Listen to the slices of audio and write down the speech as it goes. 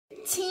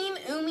Team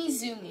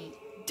Umizoomi,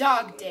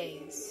 Dog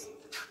Days.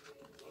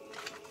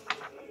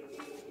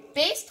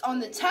 Based on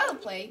the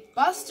teleplay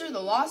Buster the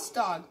Lost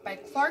Dog by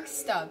Clark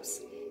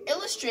Stubbs,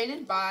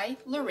 illustrated by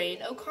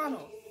Lorraine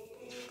O'Connell.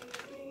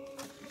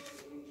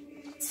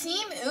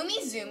 Team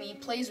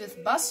Umizoomi plays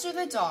with Buster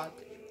the dog.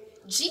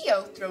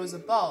 Geo throws a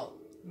ball.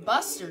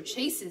 Buster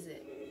chases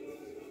it.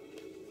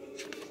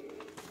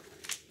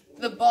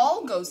 The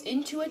ball goes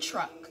into a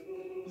truck.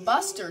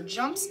 Buster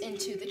jumps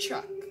into the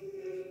truck.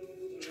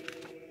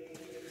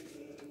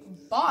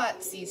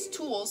 Bot sees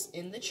tools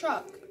in the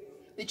truck.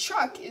 The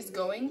truck is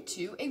going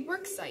to a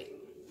work site.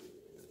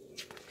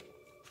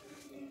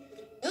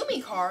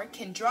 Umikar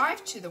can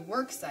drive to the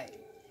work site.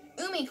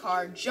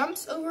 Umikar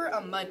jumps over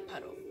a mud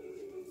puddle.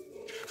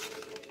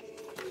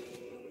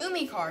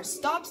 Umikar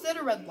stops at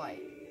a red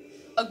light.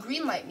 A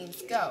green light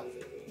means go.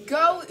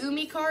 Go,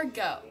 Umikar,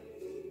 go.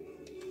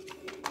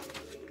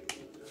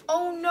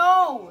 Oh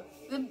no!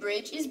 The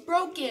bridge is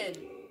broken.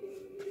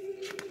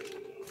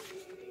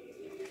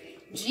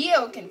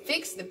 Geo can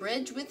fix the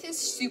bridge with his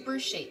super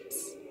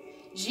shapes.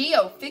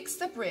 Geo fixed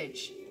the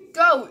bridge.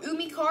 Go,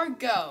 Umikar,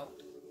 go.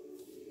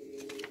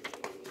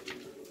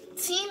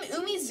 Team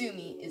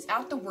Umizoomi is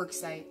at the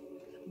worksite.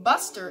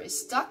 Buster is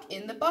stuck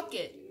in the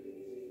bucket.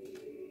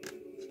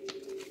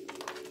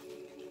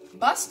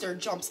 Buster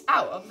jumps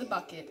out of the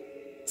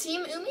bucket.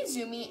 Team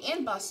Umizoomi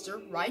and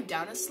Buster ride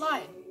down a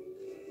slide.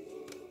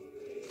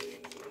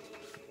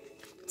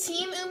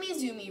 Team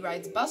Umizoomi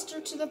rides Buster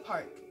to the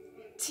park.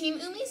 Team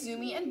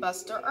Umizoomi and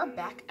Buster are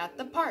back at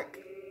the park.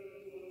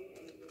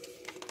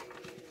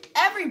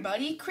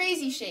 Everybody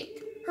crazy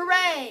shake.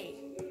 Hooray!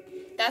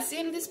 That's the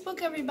end of this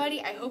book, everybody.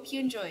 I hope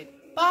you enjoyed.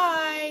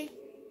 Bye!